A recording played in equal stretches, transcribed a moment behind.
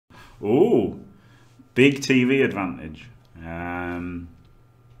Ooh, big TV advantage. You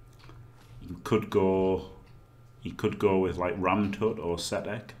could go with like Ramtut or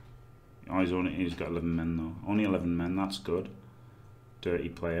Setek. Oh, he's got 11 men though. Only 11 men. That's good. Dirty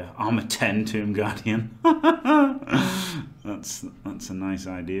player. Armor 10 Tomb Guardian. That's a nice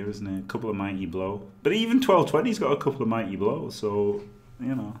idea, isn't it? A couple of mighty blow. But even 1220's got a couple of mighty blows. So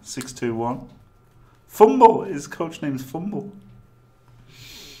 621. Fumble. His coach name's Fumble.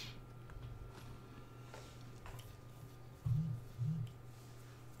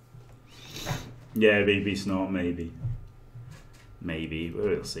 Yeah, BB Snort, maybe. Maybe.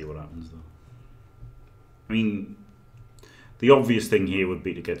 We'll see what happens, though. I mean, the obvious thing here would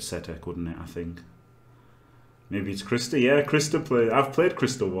be to get Setek, wouldn't it, I think? Maybe it's Krista. Yeah, Krista played. I've played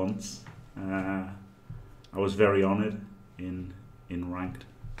Krista once. I was very honoured in ranked.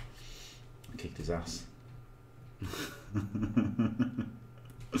 I kicked his ass.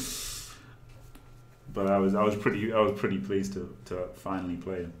 But I was pretty pleased to finally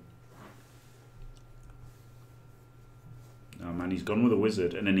play him. Oh man, he's gone with a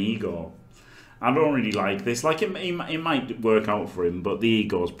wizard and an Igor. I don't really like this. Like, it might work out for him, but the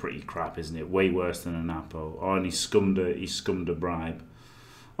Igor's pretty crap, isn't it? Way worse than an Apo. Oh, and he scummed a bribe.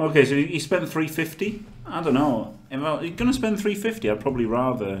 Okay, so he spent 350. I don't know. If he's gonna spend 350, I'd probably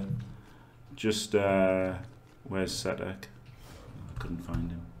rather just where's Setek? I couldn't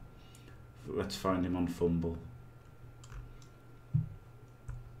find him. Let's find him on Fumble.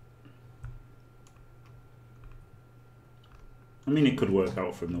 I mean, it could work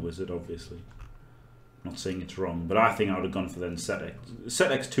out for him, the wizard, obviously. I'm not saying it's wrong, but I think I would have gone for then Setek.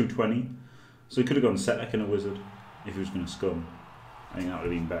 Setek's 220, so he could have gone Setek and a wizard if he was going to scum. I think that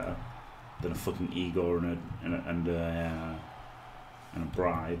would have been better than a fucking Igor and a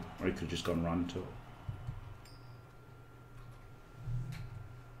bribe, or he could have just gone Ranto.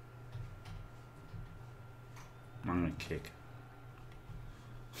 I'm going to kick.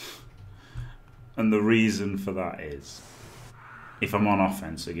 And the reason for that is, if I'm on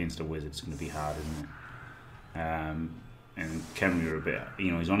offense against a wizard, it's going to be hard, isn't it? And Khemri are a bit,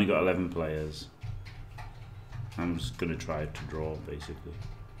 he's only got 11 players. I'm just going to try to draw, basically.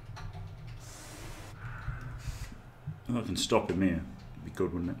 If I can stop him here, it'd be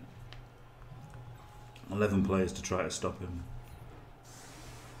good, wouldn't it? 11 players to try to stop him.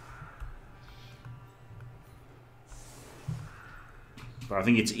 But I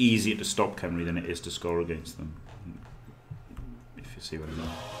think it's easier to stop Khemri than it is to score against them. If you see what I mean.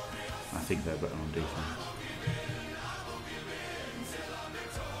 I think they're better on defense.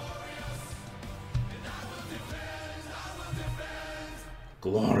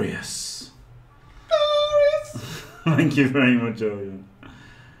 Glorious. Glorious. Thank you very much, Owen.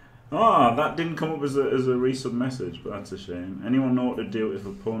 Ah, that didn't come up as a resub message, but that's a shame. Anyone know what to do if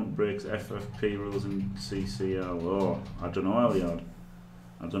opponent breaks FFP rules in CCL? Oh, I don't know, Eliad.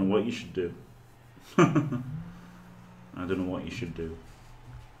 I don't know what you should do. I don't know what you should do.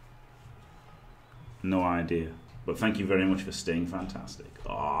 No idea. But thank you very much for staying fantastic.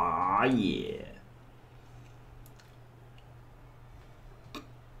 Ah, yeah.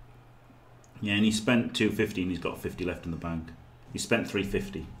 Yeah, and he spent 250 and he's got 50 left in the bank. He spent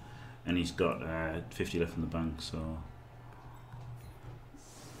 350 and he's got 50 left in the bank, so...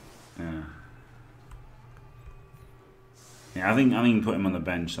 Yeah, I think put him on the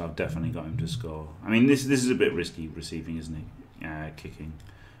bench, so I've definitely got him to score. I mean, this is a bit risky receiving, isn't it? Kicking.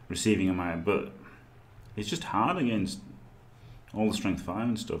 Receiving him out, but it's just hard against all the strength 5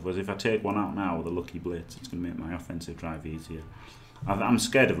 and stuff. Whereas if I take one out now with a lucky blitz, it's going to make my offensive drive easier. I'm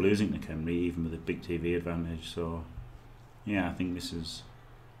scared of losing to Khemri, even with a big TV advantage, so yeah, I think this is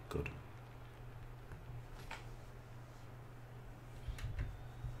good.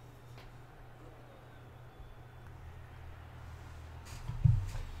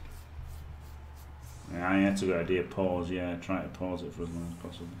 Yeah, that's a good idea. Pause, yeah, try to pause it for as long as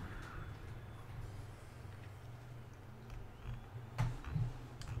possible.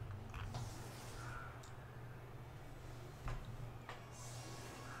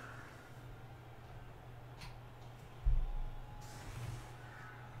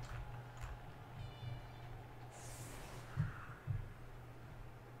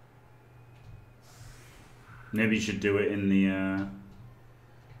 Maybe you should do it in the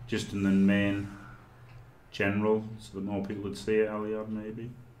just in the main general, so that more people would see it, Aliad, maybe.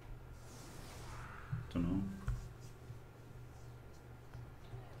 Don't know.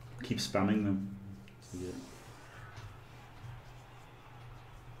 Keep spamming them. Yeah.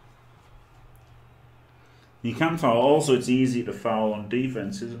 You can foul. Also, it's easy to foul on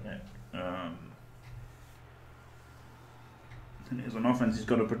defense, isn't it? And as an offence, he's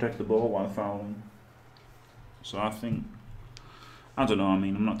got to protect the ball while fouling. So I think, I don't know, I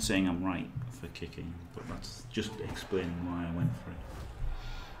mean, I'm not saying I'm right for kicking, but that's just explaining why I went for it.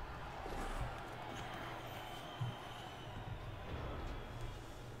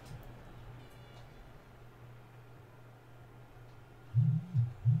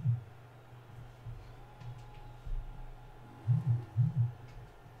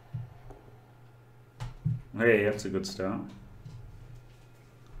 Hey, that's a good start.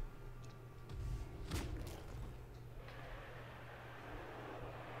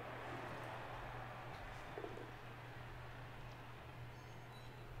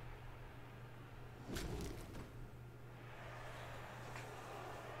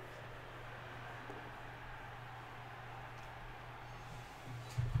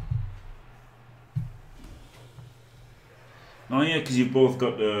 Oh yeah, because you've both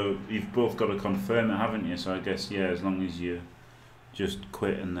got to confirm it, haven't you? So I guess yeah, as long as you just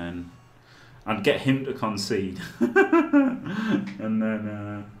quit and then I'd get him to concede, and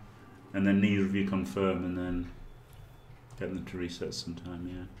then neither of you confirm, and then get them to reset sometime.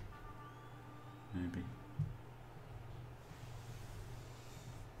 Yeah, maybe.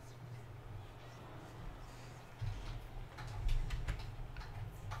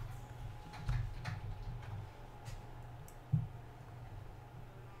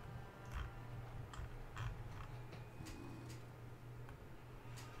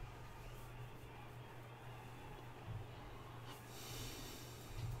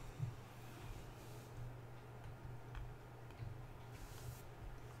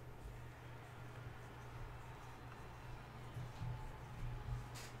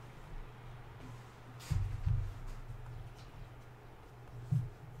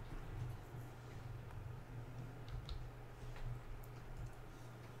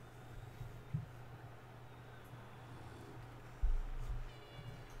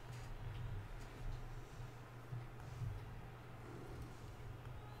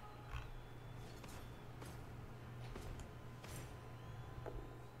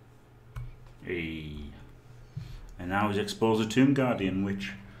 And now he's exposed a Tomb Guardian,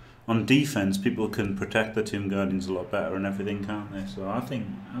 which on defense people can protect the Tomb Guardians a lot better and everything, can't they? So I think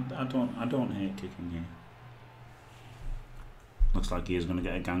I don't hate kicking here. Looks like he is going to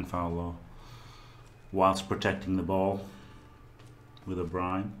get a gang foul though, whilst protecting the ball with a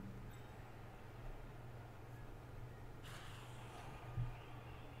brine.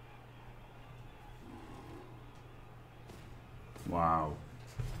 Wow.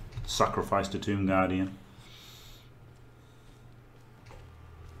 Sacrificed a Tomb Guardian.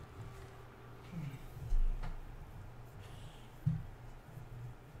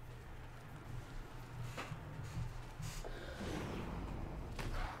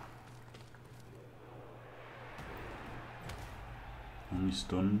 Only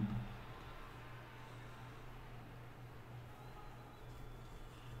stun.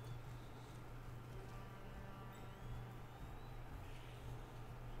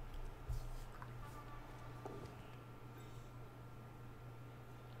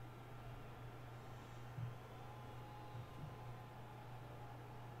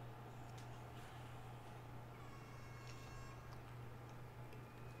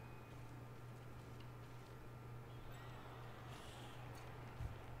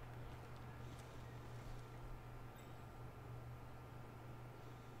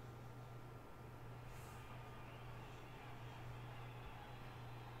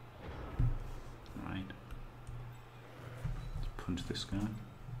 Punch this guy.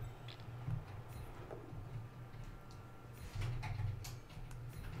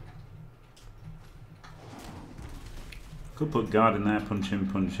 Could put guard in there, punch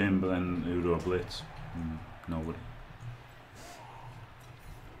him, but then who do I blitz? Nobody.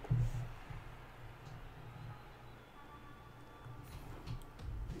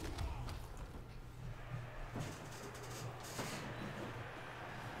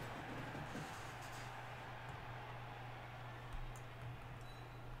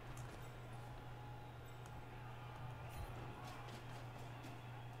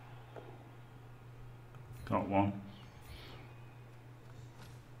 Got one.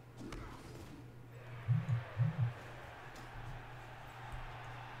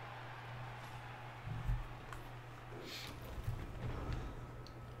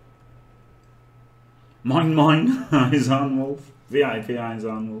 Mine, Eyes on Wolf. VIP Eyes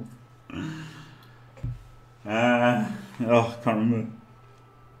on Wolf. Oh, can't remember.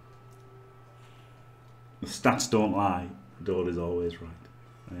 The stats don't lie. Dodd is always right.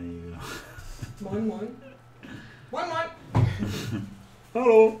 There you go. Moin.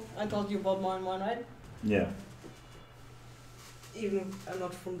 Hello. I told you about moin, right? Yeah. even if I'm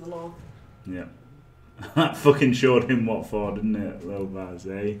not from the law. Yeah. That fucking showed him what for, didn't it, Lopez,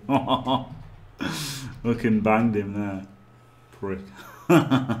 eh? Fucking banged him there. Prick.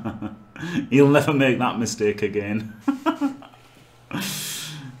 He'll never make that mistake again.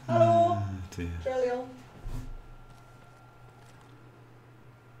 Hello, Dear. Australia.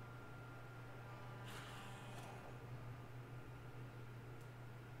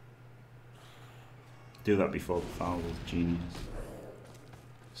 Do that before the foul, genius.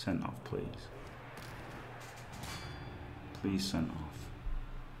 Sent off, please. Please sent off.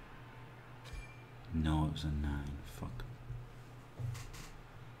 No, it was a 9. Fuck.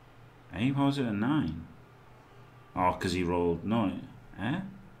 Eh? How was it a 9? Oh, because he rolled... No. Eh?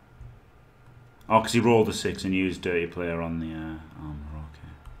 Oh, because he rolled a 6 and used Dirty Player on the armor.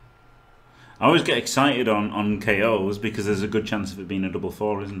 Okay. I always get excited on KOs because there's a good chance of it being a double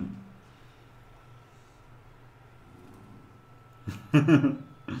 4, isn't it?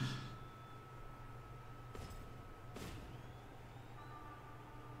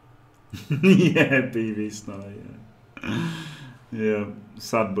 Yeah, BB Star, yeah. Yeah,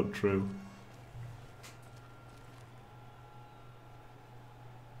 sad but true.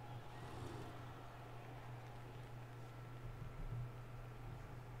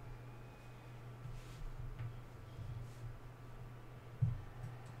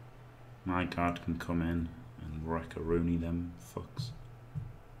 My card can come in and wreck a Rooney them fucks.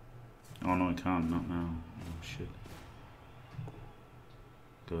 Oh no, I can't, not now. Oh shit.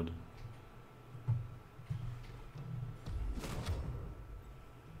 Good.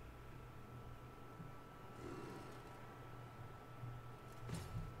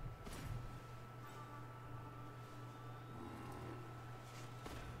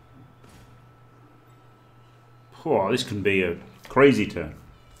 Oh, this can be a crazy turn.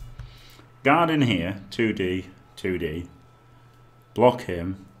 Guard in here, 2D, 2D. Block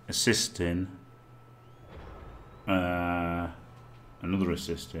him, assist in. Another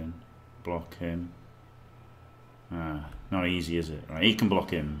assist in. Block him. Not easy, is it? Right, he can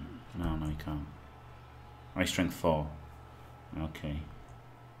block him. No, he can't. High strength 4. Okay.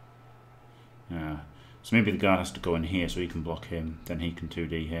 So maybe the guard has to go in here so he can block him. Then he can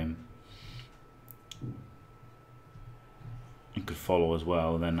 2D him. He could follow as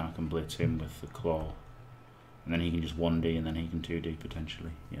well, and then I can blitz him with the claw. And then he can just 1D, and then he can 2D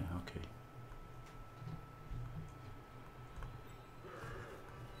potentially. Yeah, okay.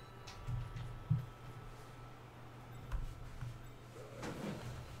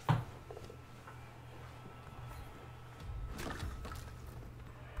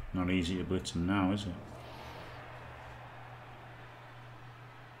 Not easy to blitz him now, is it?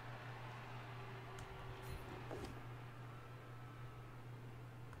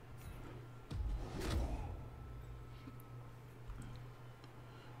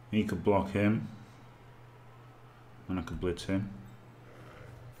 He could block him, and I could blitz him.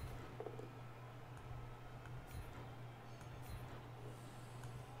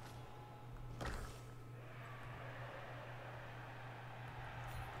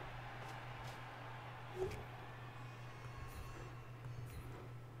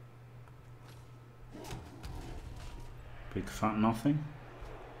 Big fat nothing.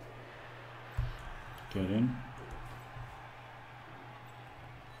 Get in.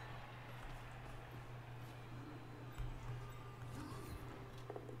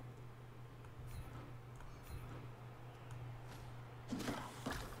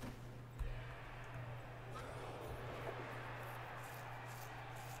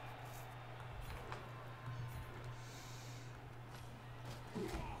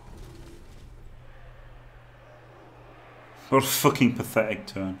 What a fucking pathetic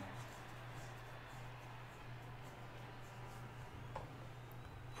turn.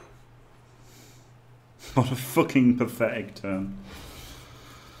 What a fucking pathetic turn.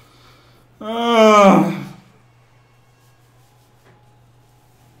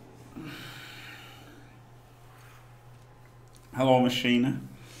 Hello, Machina.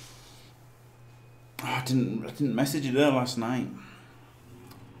 Oh, I didn't message you there last night.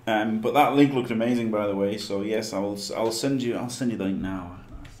 But that link looked amazing, by the way. So yes, I'll send you the link now.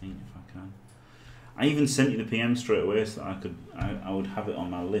 I think if I can. I even sent you the PM straight away, so that I would have it on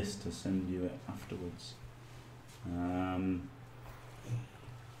my list to send you it afterwards.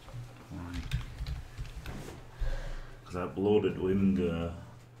 Because I uploaded Wimger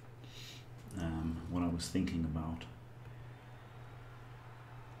when I was thinking about.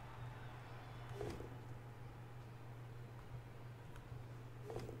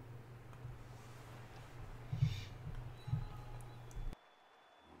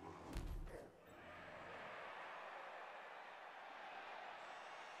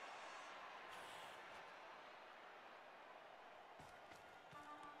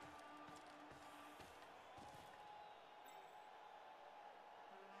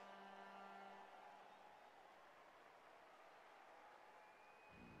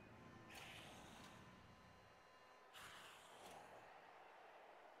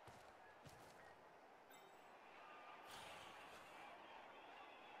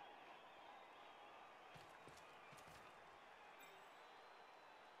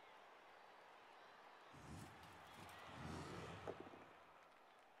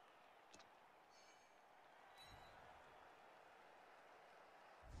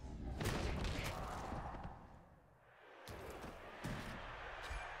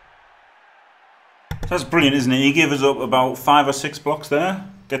 That's brilliant, isn't it? He gave us up about 5 or 6 blocks there.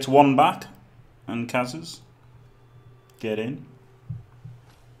 Gets 1 back. And Kaz's. Get in.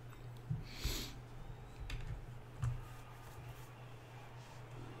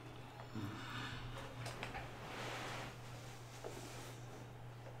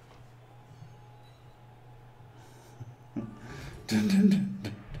 Dun, dun, dun,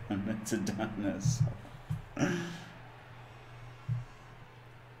 dun. It's a dinosaur.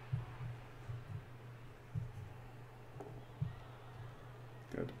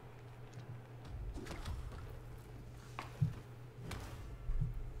 Good.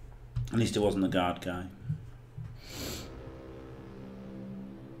 At least it wasn't the guard guy.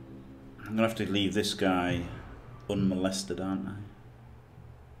 I'm gonna have to leave this guy unmolested, aren't I?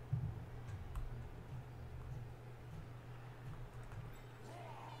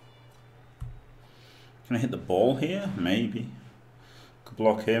 Can I hit the ball here? Maybe. Could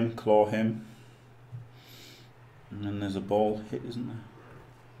block him, claw him. And then there's a ball hit, isn't there?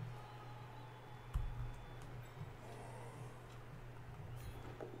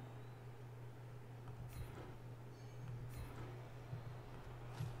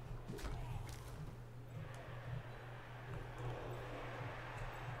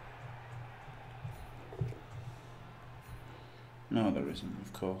 No, there isn't,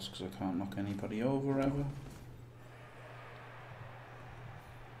 of course, because I can't knock anybody over ever.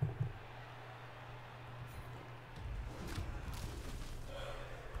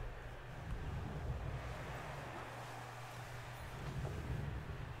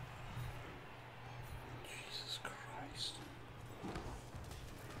 Jesus Christ.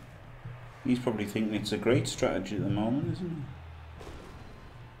 He's probably thinking it's a great strategy at the moment, isn't he?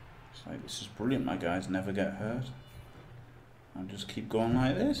 It's like, this is brilliant, my guys never get hurt. I'll just keep going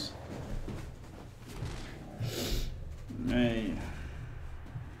like this. Hey.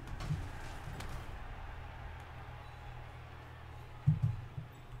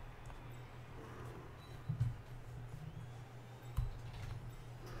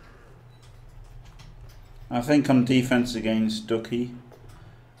 I think on defense against Ducky,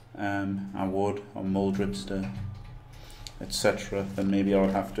 I would, on Muldridster, etc. Then maybe I would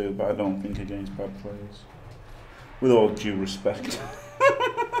have to, but I don't think against bad players. With all due respect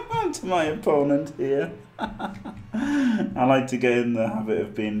to my opponent here. I like to get in the habit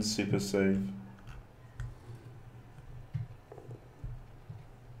of being super safe.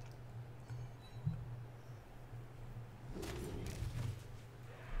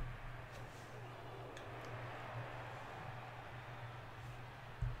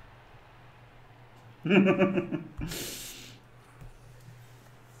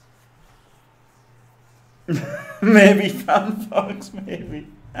 Maybe Fanfox, maybe.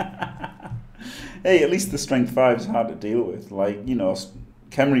 Hey, at least the strength 5 is hard to deal with. Like, you know,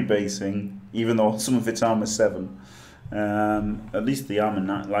 Khemri basing, even though some of it's armor 7. At least the armor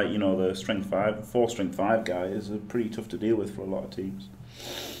 9, like, you know, the strength 5, 4 strength 5 guy is pretty tough to deal with for a lot of teams.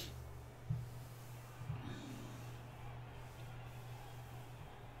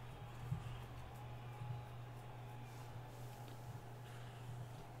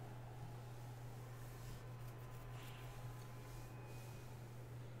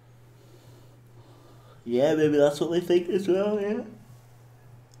 Yeah, maybe that's what they think as well, yeah.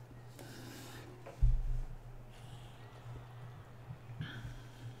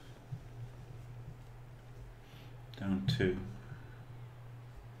 Down 2.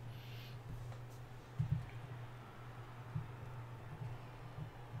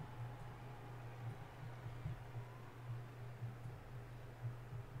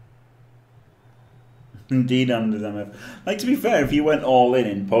 Indeed, under them. Like, to be fair, if you went all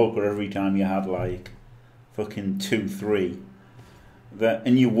in poker every time you had, like, fucking 2-3, that,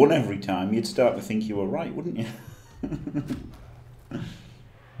 and you won every time, you'd start to think you were right, wouldn't you?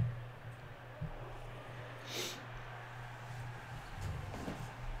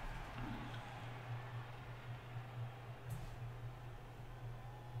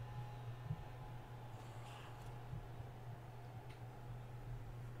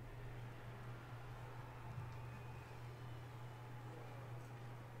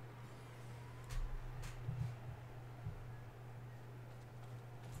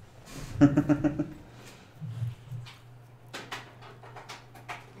 I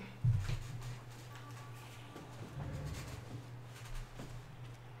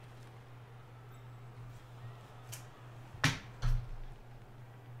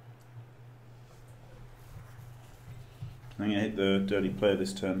think I hit the dirty play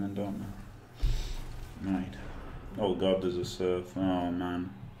this turn then, don't I? Right. Oh god, there's a surf. Oh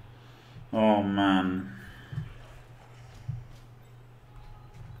man. Oh man.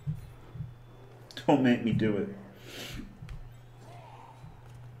 Don't make me do it.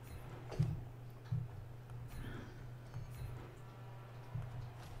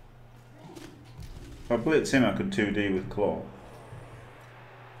 If I blitz him, I could 2D with Claw.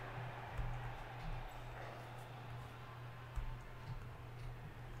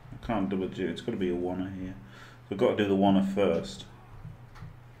 I can't double do it. It's got to be a 1er here. We've got to do the 1er first.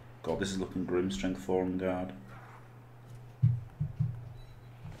 God, this is looking grim. Strength 4 and guard.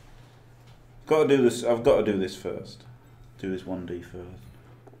 Got to do this. I've got to do this first. Do this 1D first.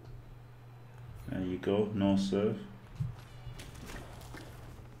 There you go. No serve.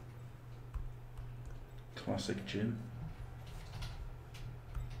 Classic Jin.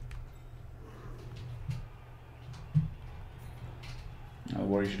 I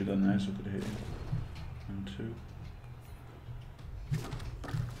worry should have gone there so I could hit him. 1,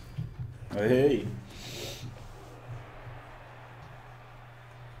 2. Hey!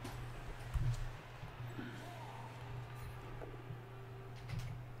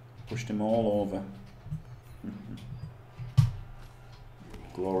 Pushed him all over.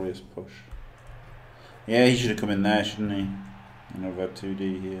 Glorious push. Yeah, he should have come in there, shouldn't he? And I've had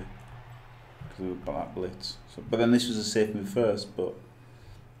 2D here. Because we've got that blitz. So, but then this was a safe move first, but...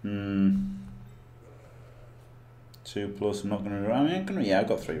 2+, I'm not going to... I mean, yeah, I've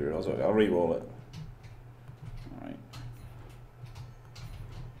got 3 rerolls. I'll re-roll it. Alright.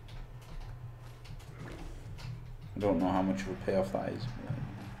 I don't know how much of a payoff that is.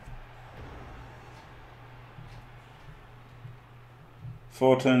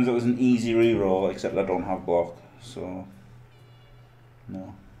 4 turns, that was an easy reroll, except I don't have block, so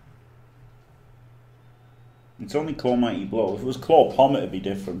no. It's only Claw Mighty Blow. If it was Claw Palm it'd be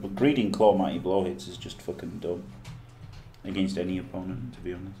different, but greeting Claw Mighty Blow hits is just fucking dumb. Against any opponent, to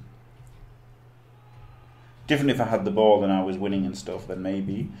be honest. Different if I had the ball and I was winning and stuff, then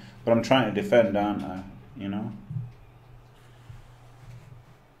maybe. But I'm trying to defend, aren't I? You know?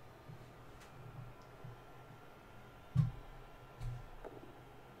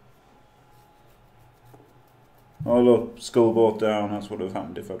 Oh look, skull both down, that's what would have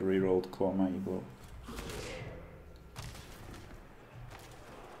happened if I'd re-rolled Claw Mighty Blow.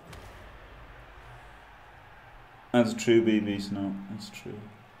 That's true, BB Snow, that's true.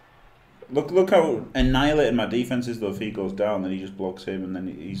 Look how annihilated my defense is though. If he goes down, then he just blocks him and then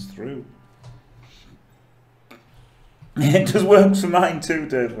he's through. It does work for mine too,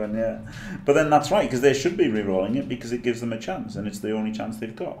 Daveman, yeah. But then that's right, because they should be re-rolling it because it gives them a chance and it's the only chance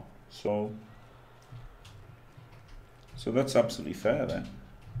they've got. So that's absolutely fair then.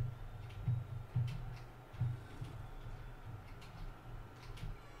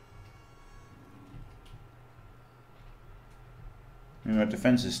 I mean, my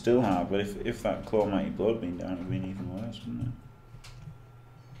defence is still hard, but if that Claw Mighty Blow had been down, it would have been even worse, wouldn't it?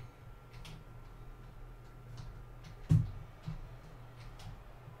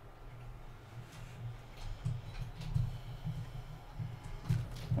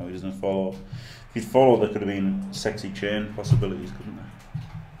 Oh, he doesn't follow. If he'd followed, there could have been sexy chain possibilities, couldn't there?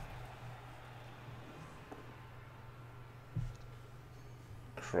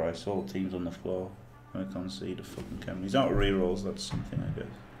 Christ, all teams on the floor. I can't see the fucking Khemri. He's out of rerolls, that's something, I guess.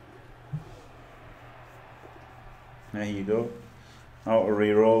 There you go. Out of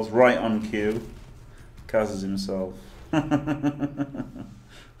rerolls, right on cue. Kaz's himself.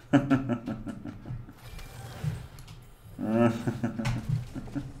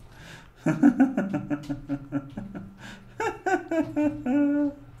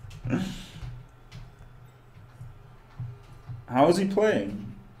 How is he playing?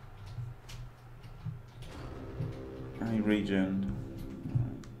 He regened.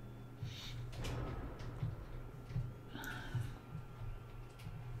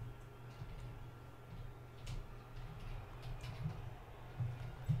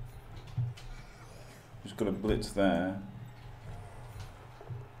 Just got a blitz there.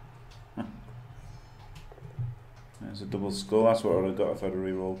 There's a double skull. That's what I would have got if I'd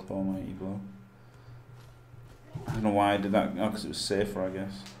re-roll Claw Mighty Blow. I don't know why I did that. Oh, because it was safer, I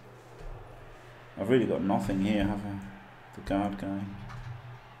guess. I've really got nothing here, have I? The guard guy.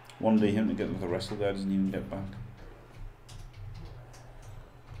 1D him to get with the wrestle guy, doesn't even get back.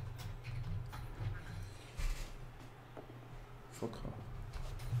 Fuck off.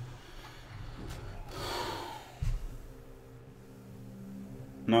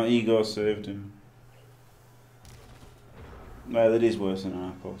 No, ego saved him. Well, it is worse than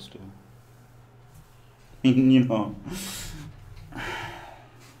an apple still. You know.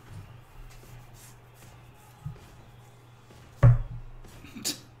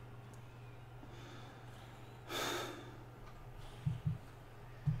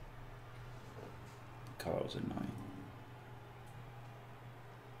 God, that was annoying.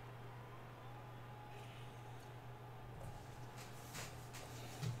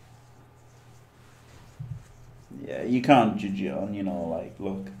 Yeah, you can't judge it on, you know, like,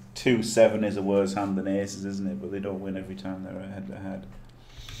 look, 2-7 is a worse hand than aces, isn't it? But they don't win every time they're head to head.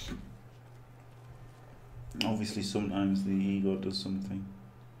 Obviously, sometimes the ego does something.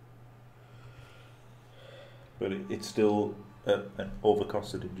 But it's still an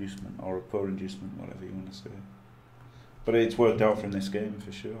overcosted inducement, or a poor inducement, whatever you want to say. But it's worked out from this game,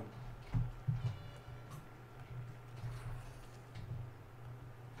 for sure.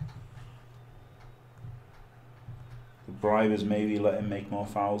 The bribers maybe let him make more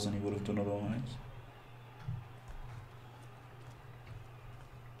fouls than he would have done otherwise.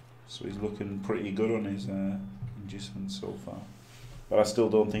 So he's looking pretty good on his inducements so far. But I still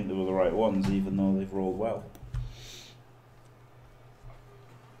don't think they were the right ones, even though they've rolled well.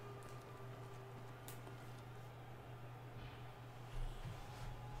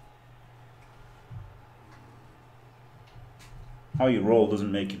 How you roll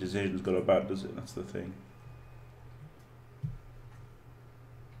doesn't make your decisions good or bad, does it? That's the thing.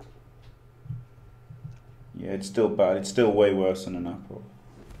 Yeah, it's still bad. It's still way worse than an apple.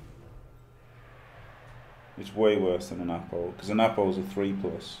 It's way worse than an apple, because an apple is a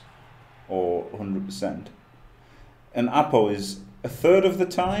 3+, or 100%. An apple is a third of the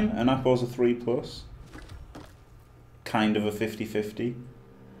time, an apple is a 3+, kind of a 50-50,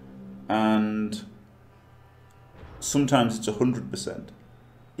 and sometimes it's 100%.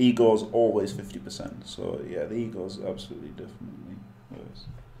 Ego's always 50%, so yeah, the ego's absolutely definitely worse.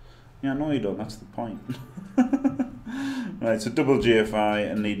 Yeah, no you don't, that's the point. Right, so double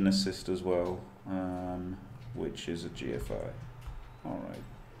GFI and need an assist as well, which is a GFI. Alright.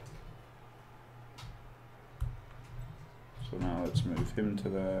 So now let's move him to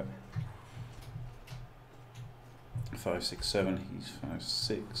there. 5, 6, 7, he's 5,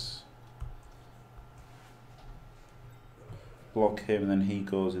 6. Block him, and then he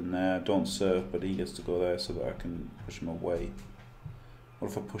goes in there. Don't serve, but he gets to go there so that I can push him away.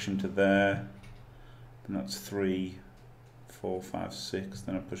 What if I push him to there? Then that's 3, 4, 5, 6.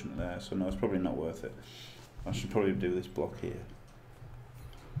 Then I push him to there. So no, it's probably not worth it. I should probably do this block here.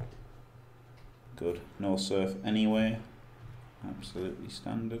 Good. No serve anyway. Absolutely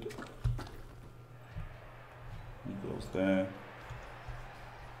standard. He goes there.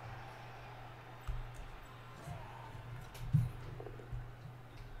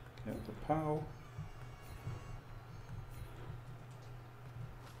 Get the POW.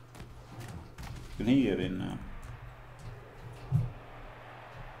 Can he get in now?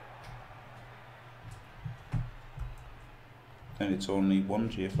 Then it's only 1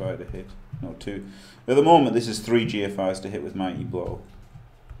 GFI to hit, no 2. At the moment this is 3 GFIs to hit with Mighty Blow.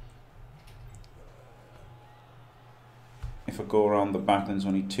 If I go around the back, then there's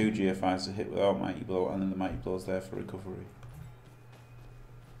only 2 GFIs to hit without Mighty Blow, and then the Mighty Blow's there for recovery.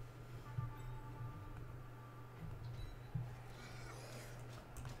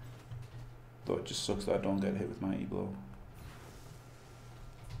 Though it just sucks that I don't get hit with Mighty Blow.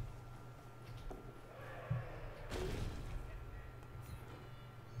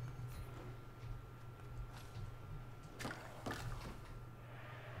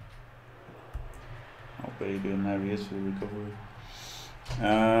 Baby, and there he is for the recovery.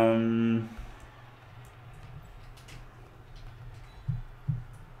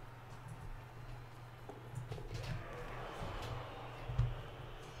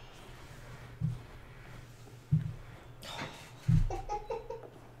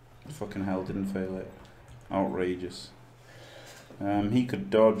 Fucking hell, didn't fail it. Outrageous. He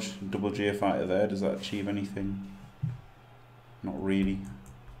could dodge double GFI to there. Does that achieve anything? Not really.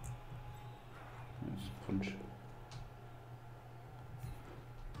 Punch.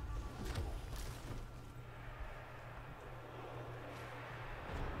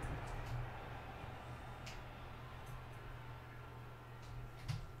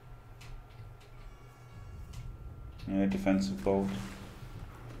 Yeah, defensive bolt.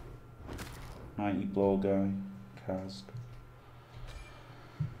 Mighty Blow guy. Cast.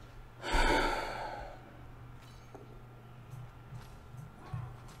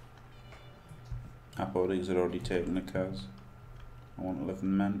 Apodigs had already taken the Kaz. I want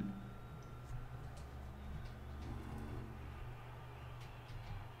 11 men.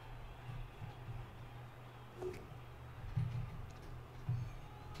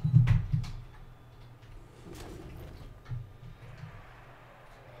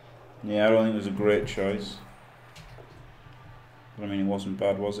 Yeah, I don't think it was a great choice. But I mean, it wasn't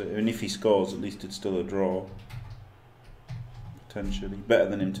bad, was it? And if he scores, at least it's still a draw. Potentially. Better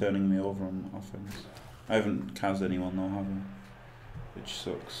than him turning me over on offense. I haven't cast anyone though, have I? Which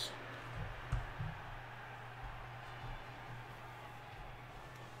sucks.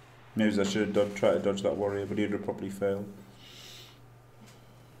 Maybe I should have tried to dodge that warrior, but he'd have probably failed.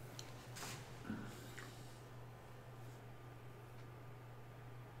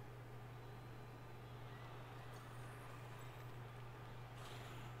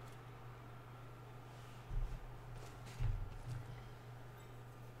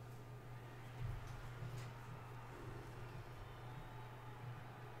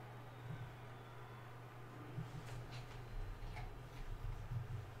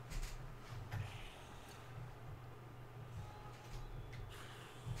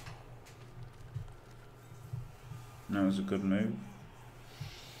 That was a good move.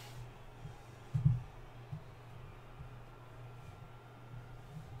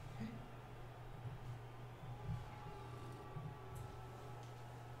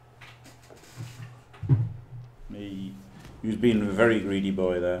 He was being a very greedy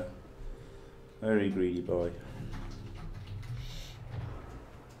boy there. Very greedy boy.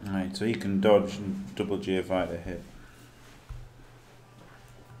 Right, so he can dodge and double GFI to hit.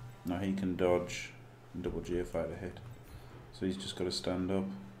 Now he can dodge and double GFI to hit. So he's just got to stand up.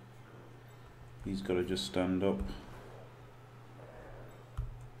 He's got to just stand up.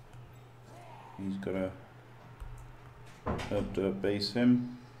 He's got to help to base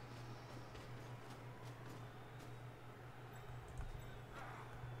him.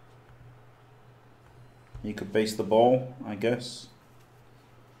 He could base the ball, I guess.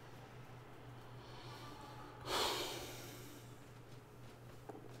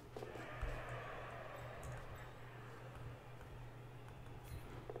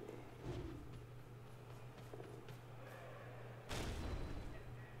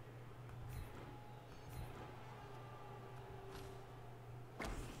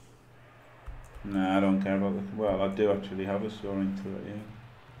 Nah, I don't care about the... Well, I do actually have a soaring turret,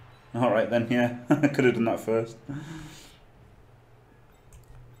 yeah. Alright then, yeah. I could have done that first.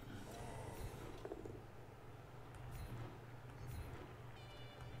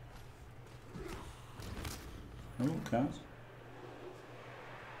 Oh, cars.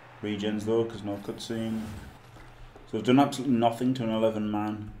 Regens though, because no cutscene. So I've done absolutely nothing to an 11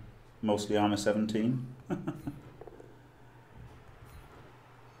 man, mostly armor 17.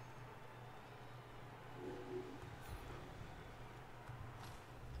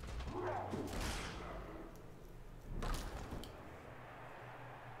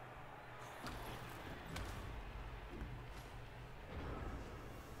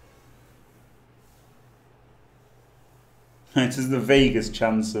 It is the vaguest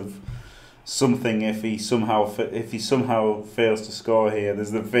chance of something if he somehow fails to score here.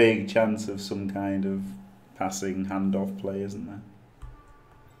 There's the vague chance of some kind of passing handoff play, isn't there?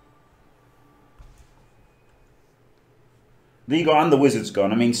 The Eagle and the Wizard's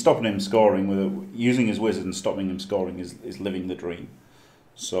gone. I mean, stopping him scoring using his Wizard and stopping him scoring is living the dream.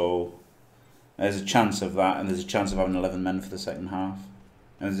 So there's a chance of that, and there's a chance of having 11 men for the second half,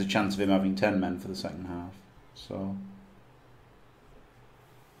 and there's a chance of him having 10 men for the second half. So.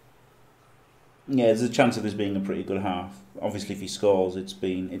 Yeah, there's a chance of this being a pretty good half. Obviously, if he scores, it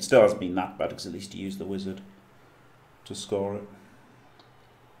still hasn't been that bad because at least he used the Wizard to score it.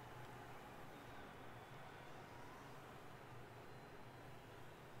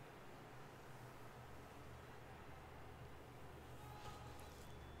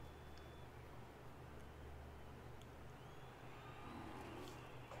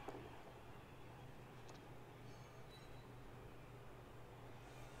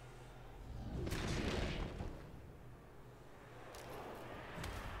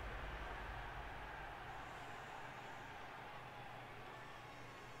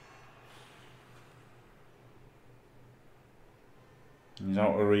 He's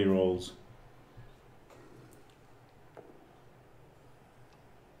out of rerolls.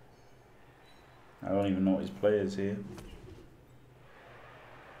 I don't even know what his player's here.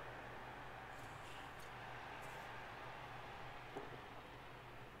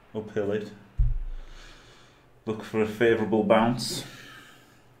 Uphill it. Look for a favourable bounce.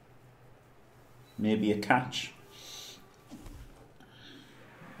 Maybe a catch.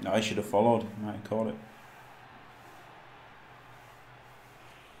 No, I should have followed. I might have caught it.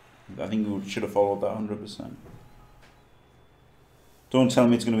 I think we should have followed that 100%. Don't tell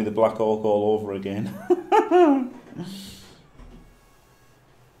me it's going to be the Black Orc all over again.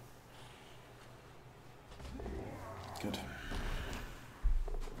 Good.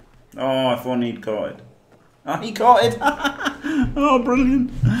 Oh, if only he'd caught it. Oh, he caught it! Oh, brilliant.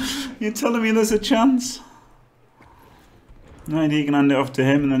 You're telling me there's a chance? And he can hand it off to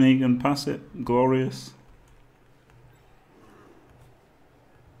him and then he can pass it. Glorious.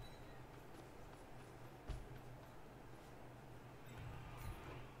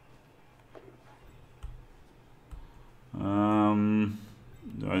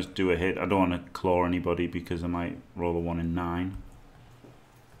 Do I just do a hit? I don't want to claw anybody because I might roll a 1 in 9.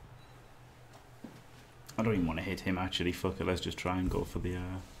 I don't even want to hit him actually. Fuck it, let's just try and go for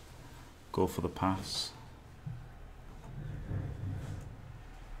the pass.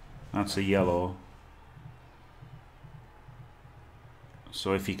 That's a yellow.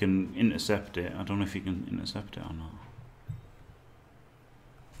 So if he can intercept it, I don't know if he can intercept it or not.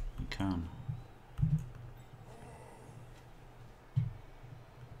 He can.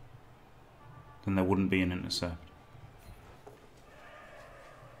 Then there wouldn't be an intercept.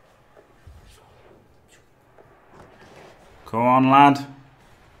 Come on, lad.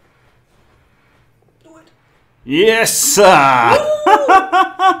 Do it. Yes, sir!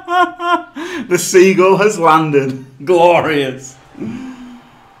 The seagull has landed. Glorious.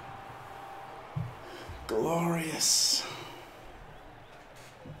 Glorious.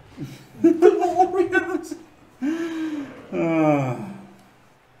 Glorious. Ah,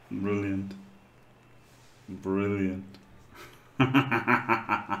 brilliant. Brilliant.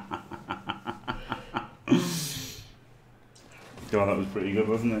 God, that was pretty good,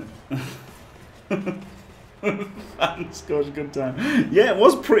 wasn't it? Scored a good time. Yeah, it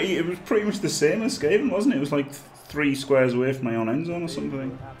was pretty much the same as Skaven, wasn't it? It was like 3 squares away from my own end zone or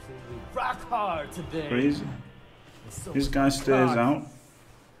something. Rock hard today. Crazy. This guy stays out.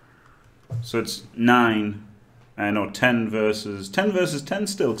 So it's 9. No, 10 versus 10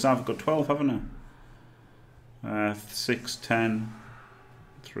 still, because I've got 12, haven't I? 6, 10,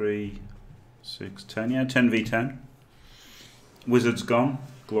 3, 6, 10. Yeah, 10 v 10. Wizard's gone.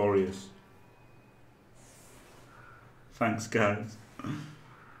 Glorious. Thanks, guys.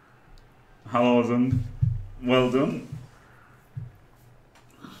 Hello, them. Well done.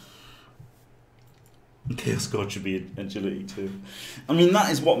 Chaos God should be agility too. I mean,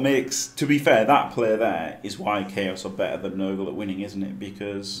 that is what makes, to be fair, that player there is why Chaos are better than Nurgle at winning, isn't it?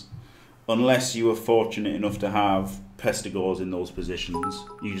 Because unless you were fortunate enough to have Pestigors in those positions,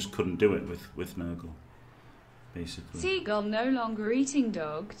 you just couldn't do it with Nurgle, basically. Seagull no longer eating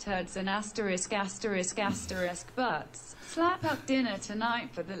dog turds and asterisk asterisk asterisk butts. Slap up dinner tonight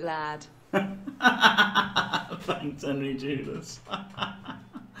for the lad. Thanks, Henry Judas.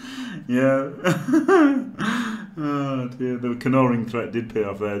 Yeah. Oh dear, the Canoring threat did pay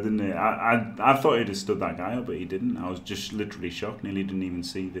off there, didn't it? I thought he'd have stood that guy up, but he didn't. I was just literally shocked. Nearly didn't even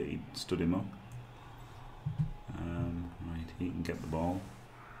see that he stood him up. Right, he can get the ball.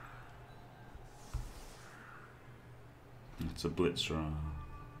 It's a blitzer.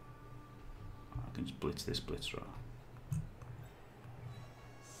 I can just blitz this blitzer.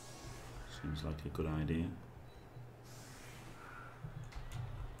 Seems like a good idea.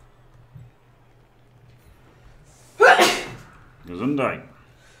 Gesundheit.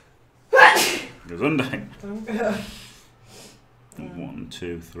 Gesundheit. 1,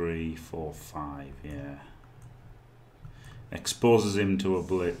 2, 3, 4, 5. Yeah. Exposes him to a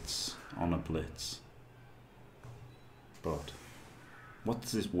blitz on a blitz. But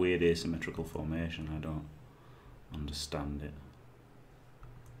what's this weird asymmetrical formation? I don't understand it.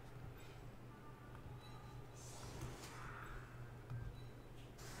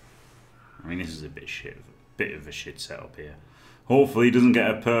 I mean, this is a bit of a shit setup here. Hopefully he doesn't get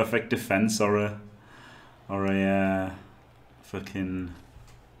a perfect defense or a fucking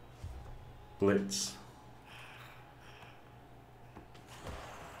blitz.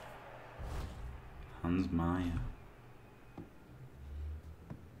 Hans Meyer.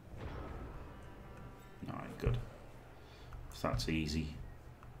 Alright, good. If that's easy.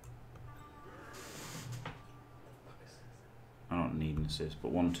 I don't need an assist,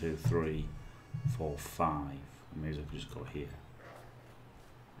 but 1, 2, 3, 4, 5. I may as well just go here.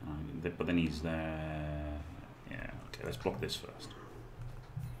 But then he's there. Yeah, okay, let's block this first.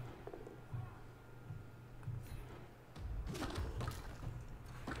 I'll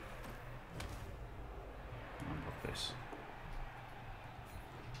block this.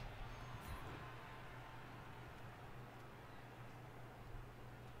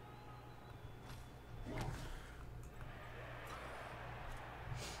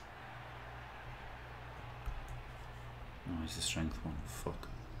 Oh, he's the strength one. Fuck.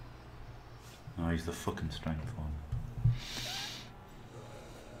 Oh, he's the fucking strength one.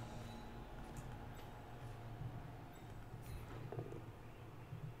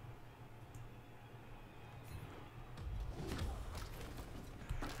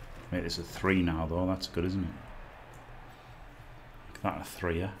 Wait, it's a 3 now though. That's good, isn't it? Make that a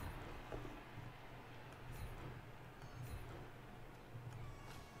 3-er.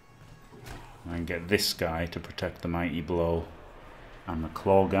 And get this guy to protect the Mighty Blow and the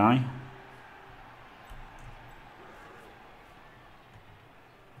Claw guy.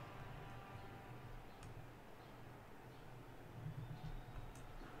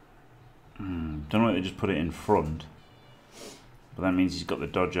 Don't know why they just put it in front. But that means he's got the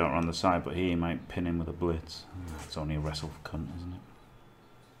dodge out on the side, but here he might pin him with a blitz. It's only a wrestle cunt, isn't it?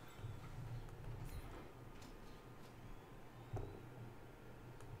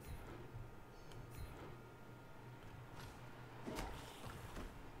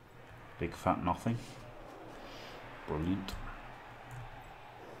 Big fat nothing. Brilliant.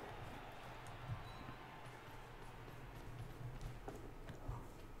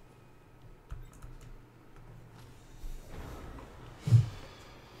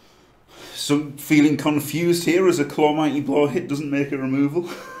 So feeling confused here as a Claw Mighty Blow hit doesn't make a removal.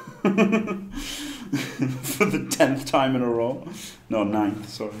 For the 10th time in a row. No, 9th,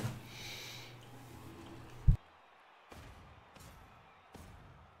 sorry.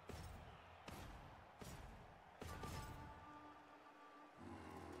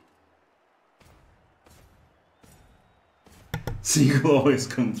 Seagull always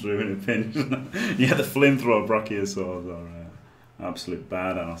come through in a pinch. Yeah, the flamethrower brachiosaurs are absolute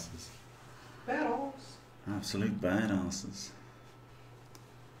badasses. Badass. Absolute badasses.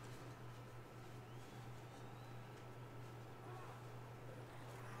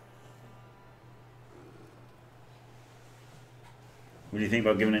 What do you think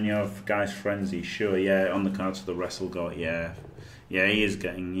about giving any of your guys frenzy? Sure, yeah, on the cards for the wrestle got, yeah. Yeah, he is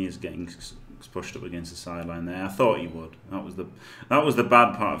getting pushed up against the sideline there. I thought he would. That was the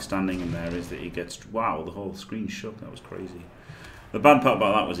bad part of standing in there, is that he gets, wow, the whole screen shook. That was crazy. The bad part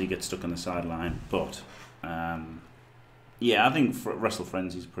about that was he gets stuck on the sideline, but yeah, I think Wrestle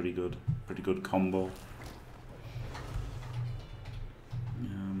Frenzy's pretty good combo.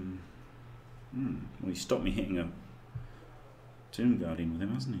 Well, he stopped me hitting a Tomb Guardian with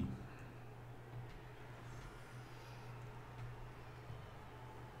him, hasn't he?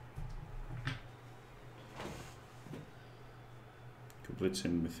 Could blitz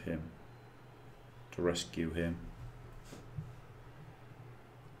him with him to rescue him.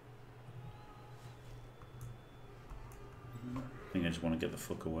 I think I just want to get the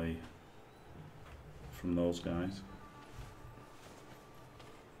fuck away from those guys.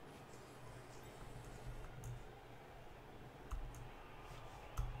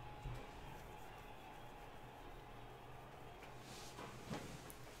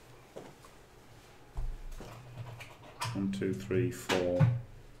 One, two, three, 4,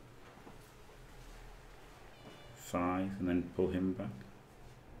 5, and then pull him back.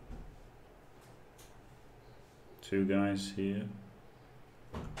 2 guys here.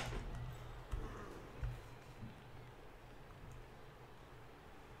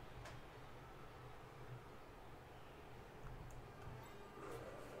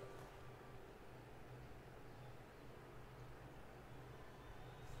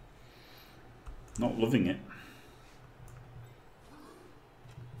 Not loving it.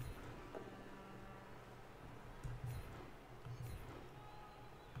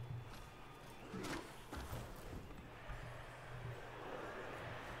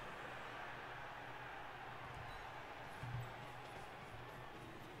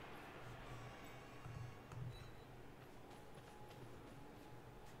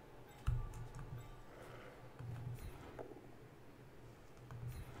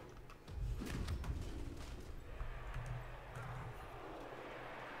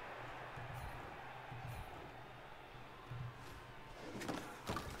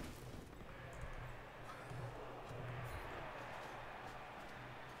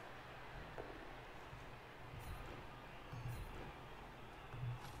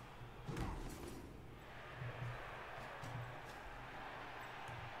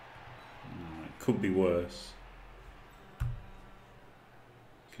 Could be worse.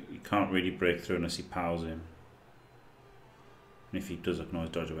 You can't really break through unless he powers him. And if he does, I can always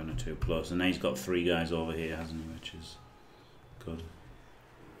dodge away in a 2+. And now he's got 3 guys over here, hasn't he? Which is good.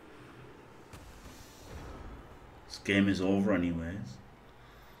 This game is over anyways.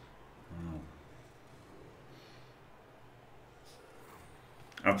 Wow.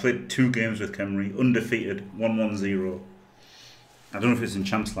 I've played 2 games with Khemri, undefeated, 1-1-0. I don't know if it's in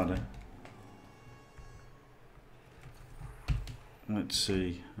Chance Ladder. Let's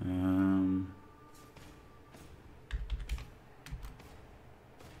see.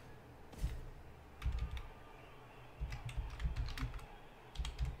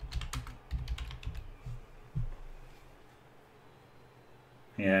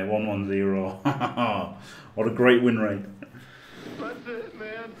 Yeah, 1-1-0. What a great win rate. That's it,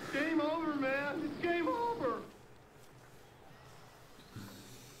 man. Game over, man. It's game over.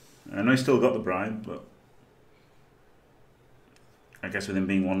 I know he still got the bribe, but I guess with him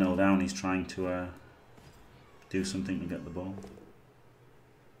being 1-0 down, he's trying to do something to get the ball.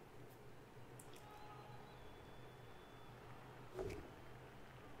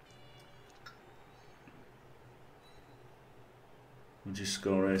 Would you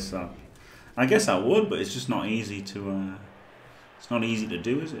score ASAP? I guess I would, but it's just not easy to. It's not easy to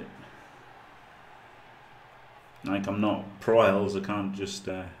do, is it? Like, I'm not pro L's. I can't just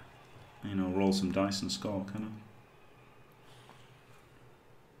you know, roll some dice and score, can I?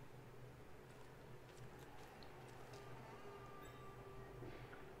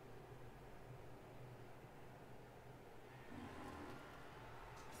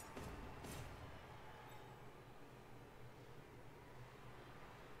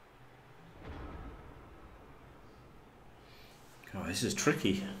 Oh, this is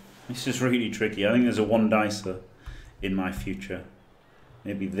tricky. This is really tricky. I think there's a one dicer in my future.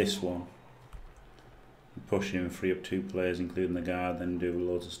 Maybe this one. Push him, free up 2 players, including the guard, then do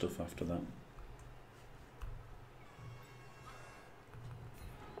loads of stuff after that.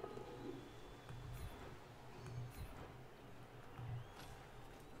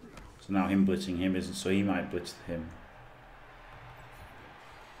 So now him blitzing him isn't, so he might blitz him.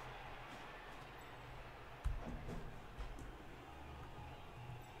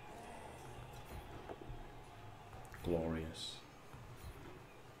 Glorious.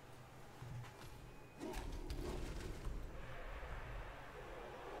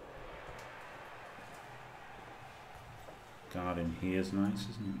 Guard in here is nice,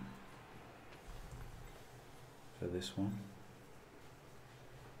 isn't it? For this one.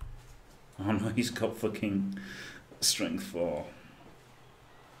 Oh no, he's got fucking strength 4.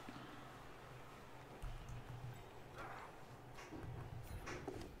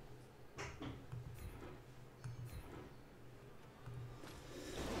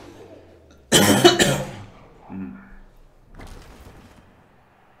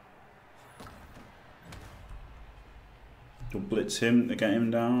 You'll blitz him to get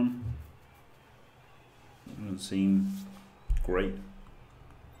him down. Doesn't seem great.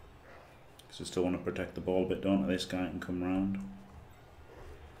 Because I still want to protect the ball a bit, don't I? This guy can come round.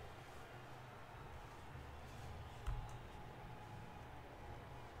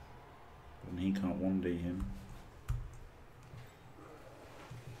 And he can't 1D him.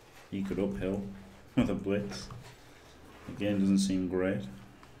 He could uphill with a blitz. Again, doesn't seem great.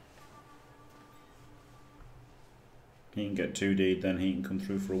 He can get 2D'd, then he can come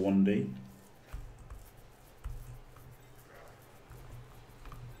through for a 1D.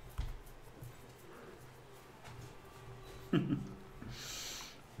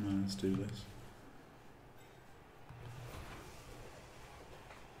 Let's do this.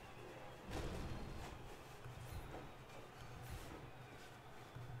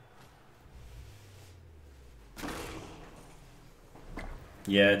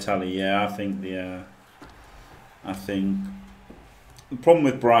 Yeah, Tally, yeah, I think the problem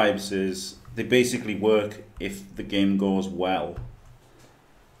with bribes is they basically work if the game goes well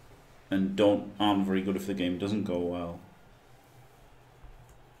and aren't very good if the game doesn't go well.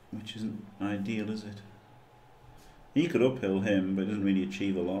 Which isn't ideal, is it? He could uphill him, but it doesn't really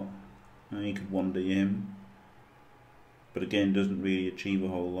achieve a lot. And he could 1D him, but again doesn't really achieve a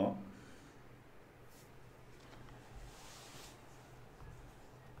whole lot.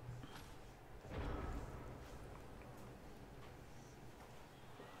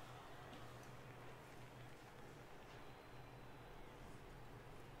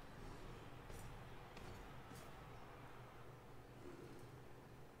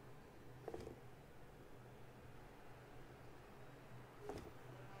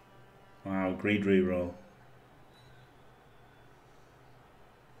 Wow, greed reroll.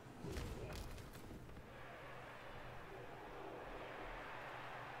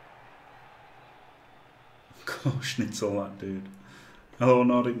 Gosh, Schnitzel, that dude. Hello,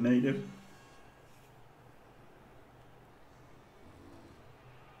 Nordic native.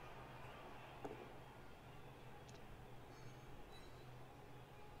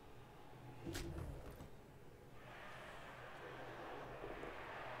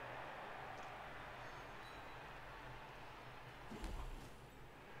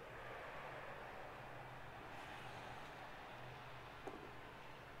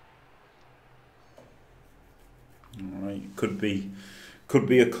 Alright, could be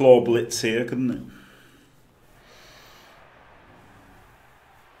a claw blitz here, couldn't it?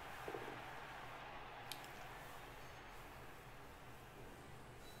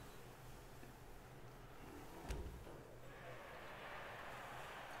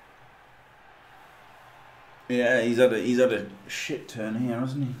 Yeah, he's had a shit turn here,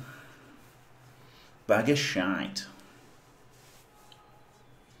 hasn't he? Bag of shite.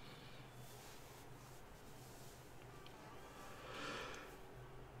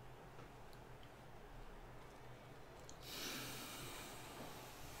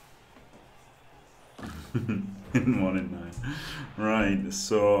 In 1 in 9. Right,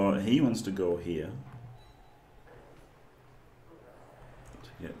 so he wants to go here to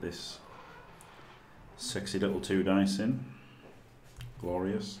get this sexy little 2 dice in.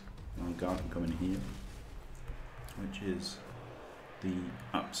 Glorious. And guard can come in here, which is the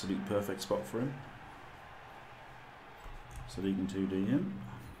absolute perfect spot for him. So he can 2D him.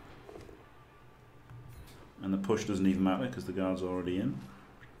 And the push doesn't even matter because the guard's already in.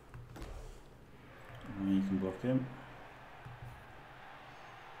 And you can block him.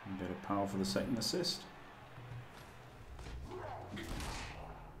 And get a power for the second assist.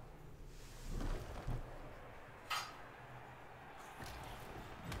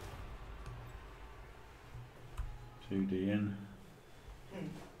 D in.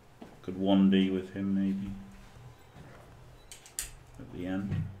 Could 1D with him maybe at the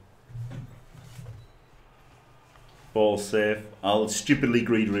end. Ball safe. I'll stupidly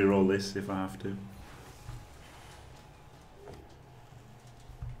greed reroll this if I have to.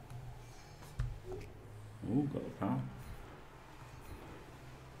 Ooh, got the power.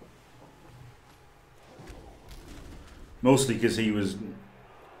 Mostly because he was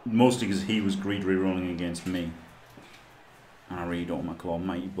greed rerolling against me. I really don't want my claw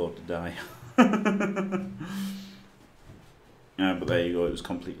mighty blow to die. But there you go. It was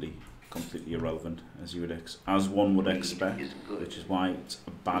completely irrelevant, as one would expect, which is why it's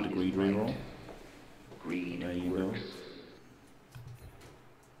a bad greed reroll. There you go.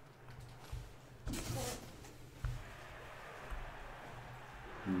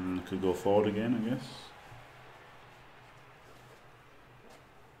 Could go forward again, I guess.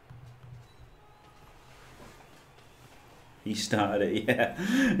 He started it, yeah.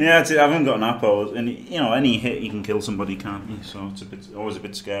 Yeah, I haven't got an apple, and you know, any hit you can kill somebody, can't you? So it's always a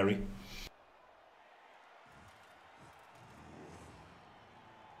bit scary.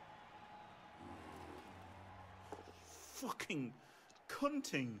 Fucking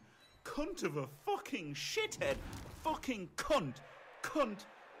cunting cunt of a fucking shithead. Fucking cunt. Cunt.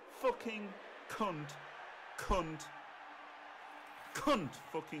 Fucking cunt. Cunt. Cunt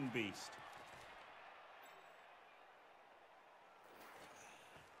fucking beast.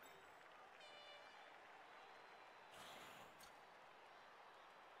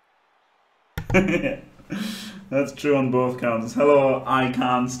 That's true on both counts. Hello, I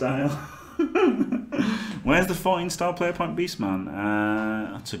can style. Where's the 14-star player point beast, man?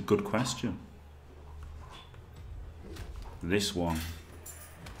 That's a good question. This one.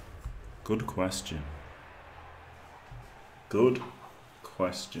 Good question. Good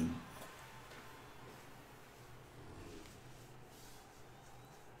question.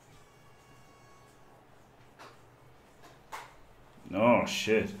 Oh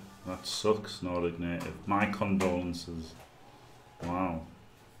shit. That sucks, Nordic Native. My condolences. Wow.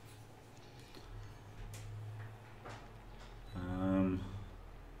 Yeah,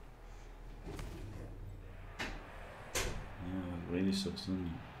 it really sucks, doesn't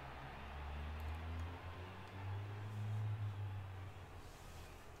it?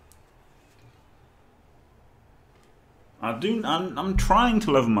 I'm trying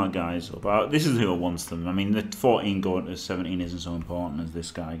to level my guys up. This is who wants them. I mean, the 14 going to 17 isn't so important as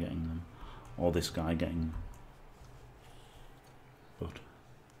this guy getting them. Or this guy getting them. But,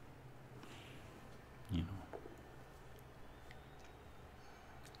 you know.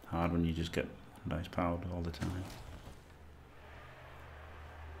 Hard when you just get dice powered all the time.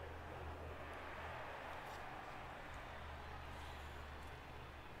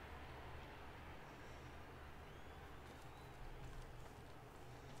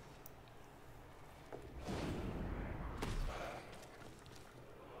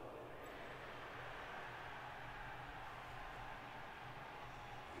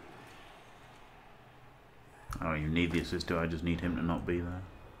 I don't even need the assist, do I? Just need him to not be there.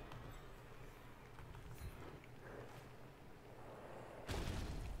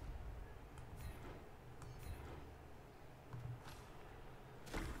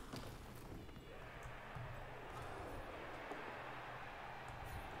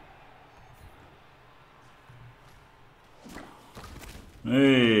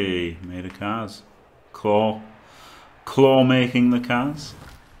 Hey, made a cars. Claw making the cars.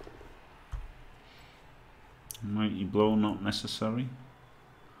 Mighty blow not necessary.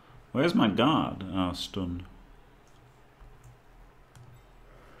 Where's my guard? Oh, stunned.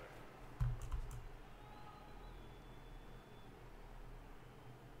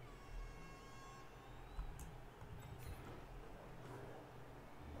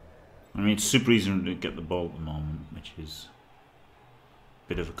 I mean, it's super easy to get the ball at the moment, which is a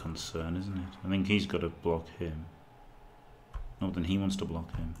bit of a concern, isn't it? I think he's got to block him. No, then he wants to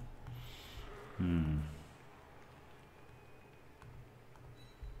block him.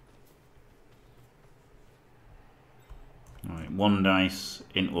 Alright, one dice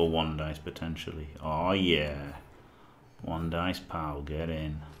into a one dice potentially. Oh yeah. One dice, pal, get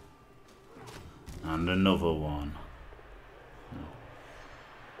in. And another one.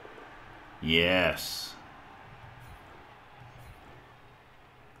 Yes.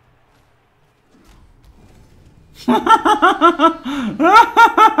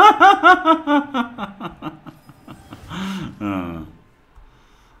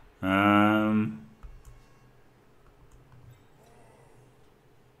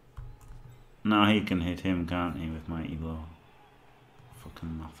 Now he can hit him, can't he, with Mighty Blow?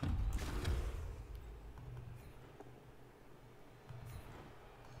 Fucking nothing.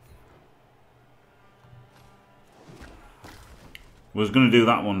 Was going to do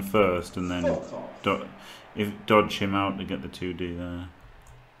that one first and then dodge him out to get the 2D there.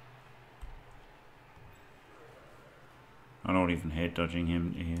 I don't even hate dodging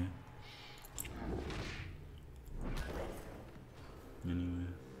him here. Anyway.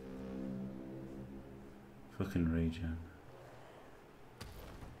 Fucking regen.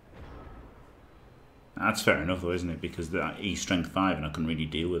 That's fair enough though, isn't it? Because he's strength 5 and I couldn't really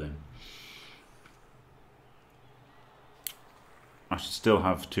deal with him. I should still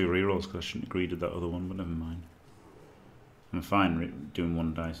have 2 rerolls because I shouldn't agree to that other one, but never mind. I'm fine doing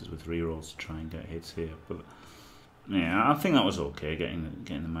 1 dice with rerolls to try and get hits here, but yeah, I think that was okay getting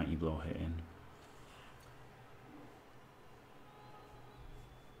the Mighty Blow hit in.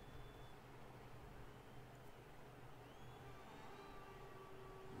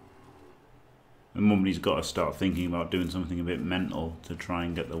 The moment he's got to start thinking about doing something a bit mental to try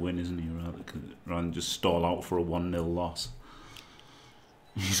and get the win, isn't he? Rather than just stall out for a 1-0 loss.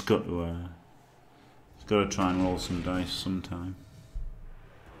 He's got to try and roll some dice sometime.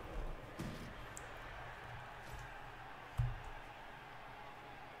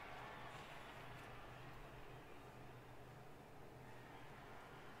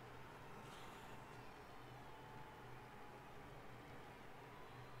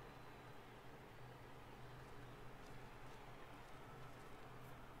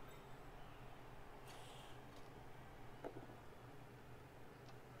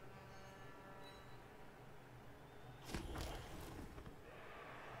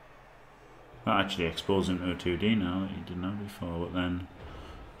 That actually exposed him to a 2D now that he didn't have before, but then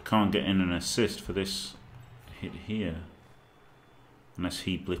can't get in an assist for this hit here unless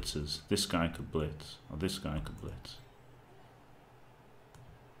he blitzes. This guy could blitz, or this guy could blitz,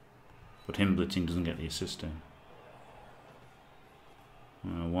 but him blitzing doesn't get the assist in.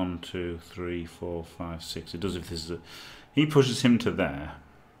 1, 2, 3, 4, 5, 6. It does if this is he pushes him to there.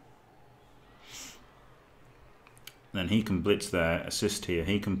 Then he can blitz there, assist here,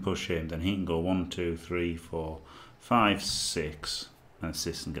 he can push him, then he can go 1, 2, 3, 4, 5, 6, and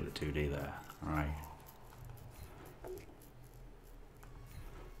assist and get the 2D there. Alright.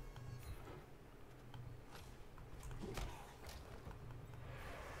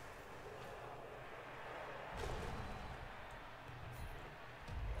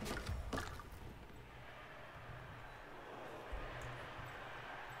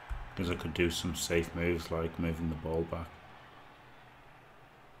 Because I could do some safe moves like moving the ball back.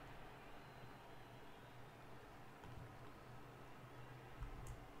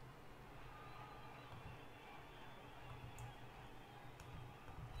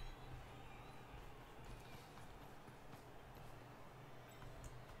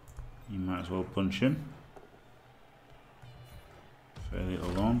 You might as well punch him. Fair little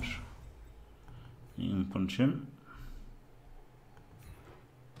launch. You can punch him.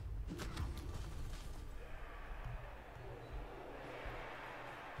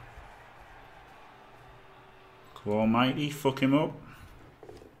 Almighty, fuck him up.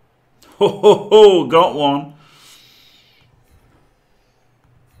 Ho ho ho, got one.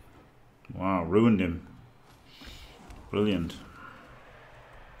 Wow, ruined him. Brilliant.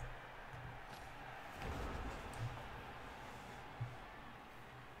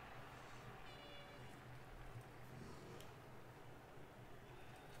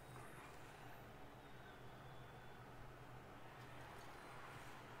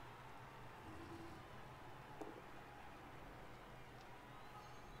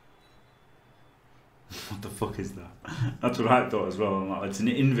 What the fuck is that? That's what I thought as well. It's an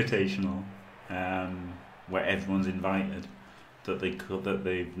invitational where everyone's invited. that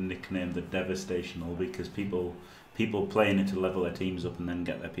they've nicknamed the Devastational because people playing it to level their teams up and then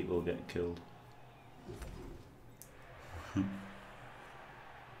get their people get killed.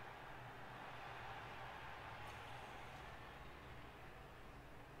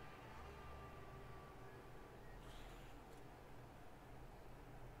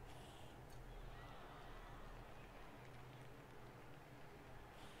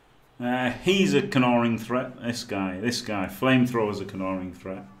 He's a canoring threat. This guy, flamethrower's a canoring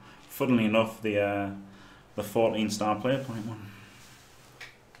threat. Funnily enough, the 14-star player point one.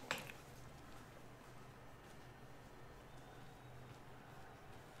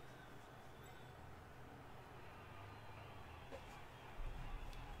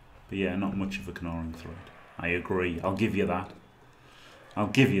 But yeah, not much of a canoring threat. I agree. I'll give you that. I'll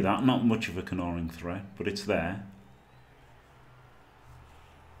give you that. Not much of a canoring threat, but it's there.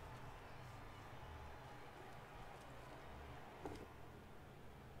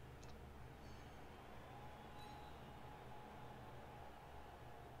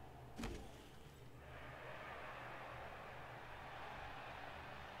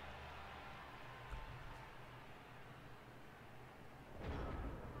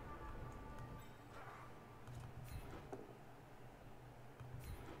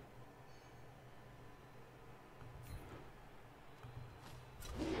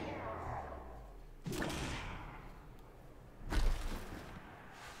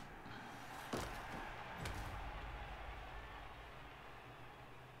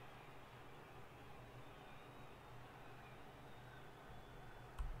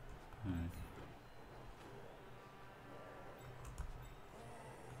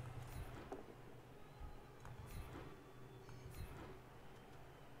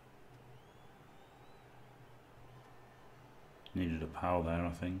 Needed a power there, I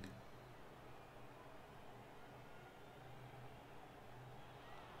think.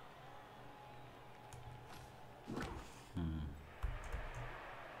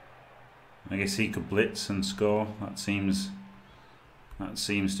 I guess he could blitz and score. That seems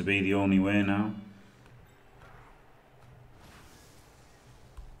to be the only way now.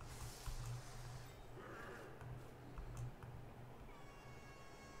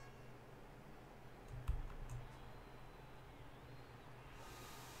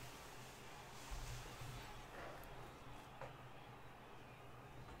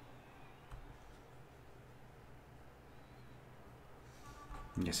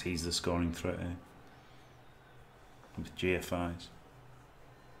 I guess he's the scoring threat here with GFIs.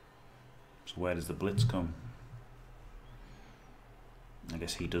 So where does the blitz come? I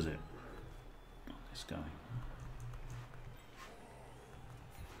guess he does it. This guy.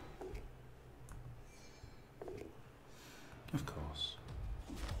 Of course.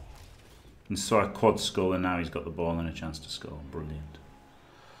 And so a quad skull, and now he's got the ball and a chance to score. Brilliant.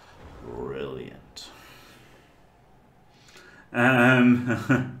 Brilliant.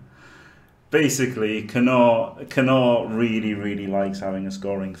 Basically, Knorr really likes having a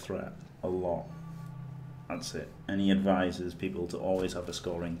scoring threat a lot. That's it. And he advises people to always have a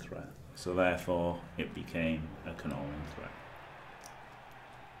scoring threat. So therefore, it became a Knorring threat.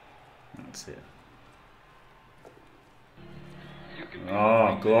 That's it.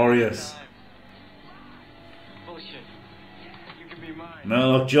 Oh, glorious.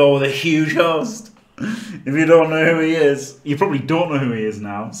 Murloc Joe with a huge host. If you don't know who he is, you probably don't know who he is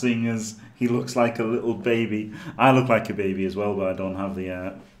now, seeing as he looks like a little baby. I look like a baby as well, but I don't have the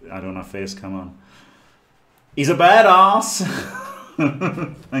I don't have face cam on. He's a badass.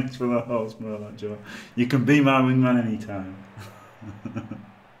 Thanks for the host, Murloc Joe. You can be my wingman anytime.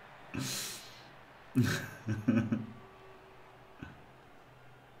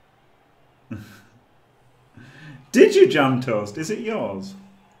 Did you jam toast? Is it yours?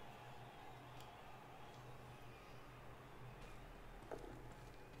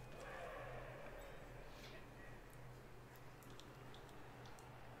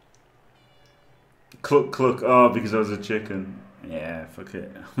 Cluck cluck. Oh, because I was a chicken. Yeah, fuck it.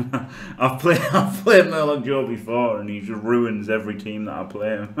 I've played Murloc Joe before, and he just ruins every team that I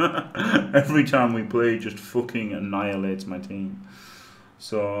play him. Every time we play, he just fucking annihilates my team.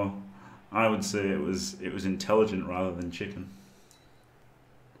 So I would say it was intelligent rather than chicken.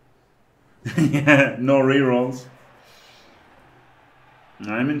 Yeah, no rerolls.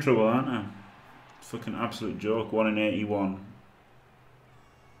 I'm in trouble, aren't I? Fucking absolute joke. 1 in 81.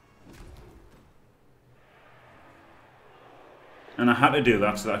 And I had to do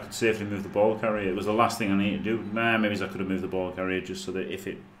that so that I could safely move the ball carrier. It was the last thing I needed to do. Maybe I could have moved the ball carrier just so that if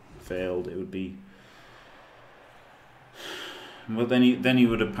it failed, it would be... Well, then he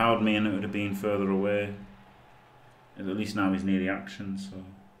would have powered me and it would have been further away At least now he's near the action, so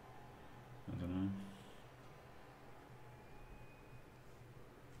I don't know.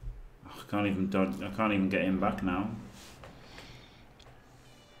 I can't even dodge, I can't even get him back now.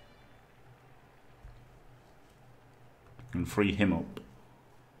 I can free him up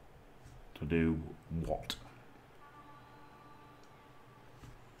to do what?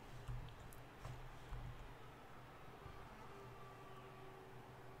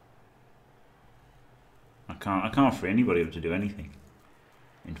 I can't free anybody up to do anything.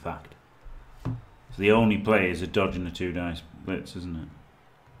 In fact, so the only play is a dodge and a 2 dice blitz, isn't it?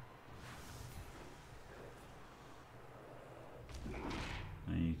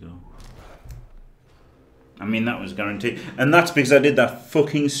 There you go. I mean, that was guaranteed, and that's because I did that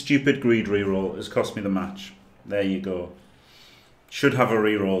fucking stupid greed reroll. It's cost me the match. There you go. Should have a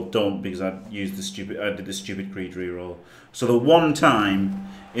reroll, don't, because I did the stupid greed reroll. So the one time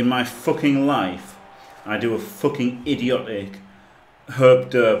in my fucking life I do a fucking idiotic herp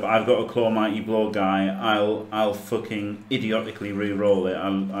derp, I've got a claw mighty blow guy, I'll fucking idiotically re-roll it.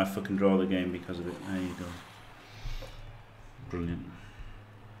 I fucking draw the game because of it. There you go. Brilliant.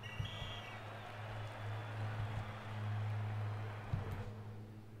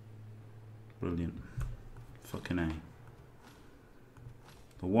 Brilliant. Fucking A.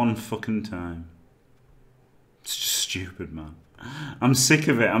 The one fucking time. It's just stupid, man. I'm sick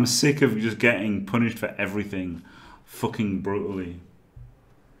of it. I'm sick of just getting punished for everything fucking brutally.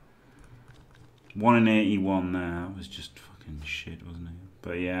 1 in 81 there was just fucking shit, wasn't it?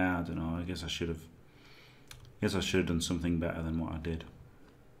 But yeah, I don't know. I guess I should have done something better than what I did.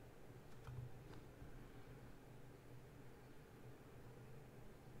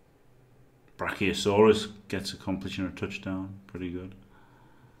 Brachiosaurus gets accomplishing a touchdown. Pretty good.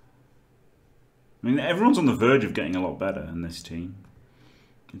 I mean, everyone's on the verge of getting a lot better in this team.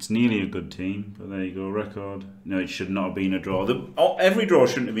 It's nearly a good team, but there you go, record. No, it should not have been a draw. Every draw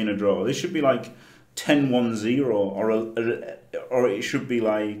shouldn't have been a draw. This should be like 10-1-0, or it should be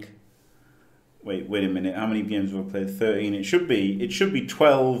like... Wait a minute. How many games have I played? 13. It should be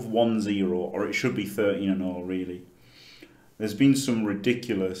 12-1-0, or it should be 13-0. Really. There's been some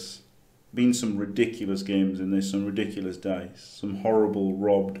ridiculous games in this. Some ridiculous dice. Some horrible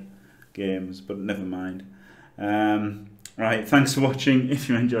robbed games, but never mind. Right, thanks for watching. If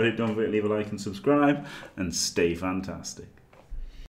you enjoyed it, don't forget to leave a like and subscribe, and stay fantastic.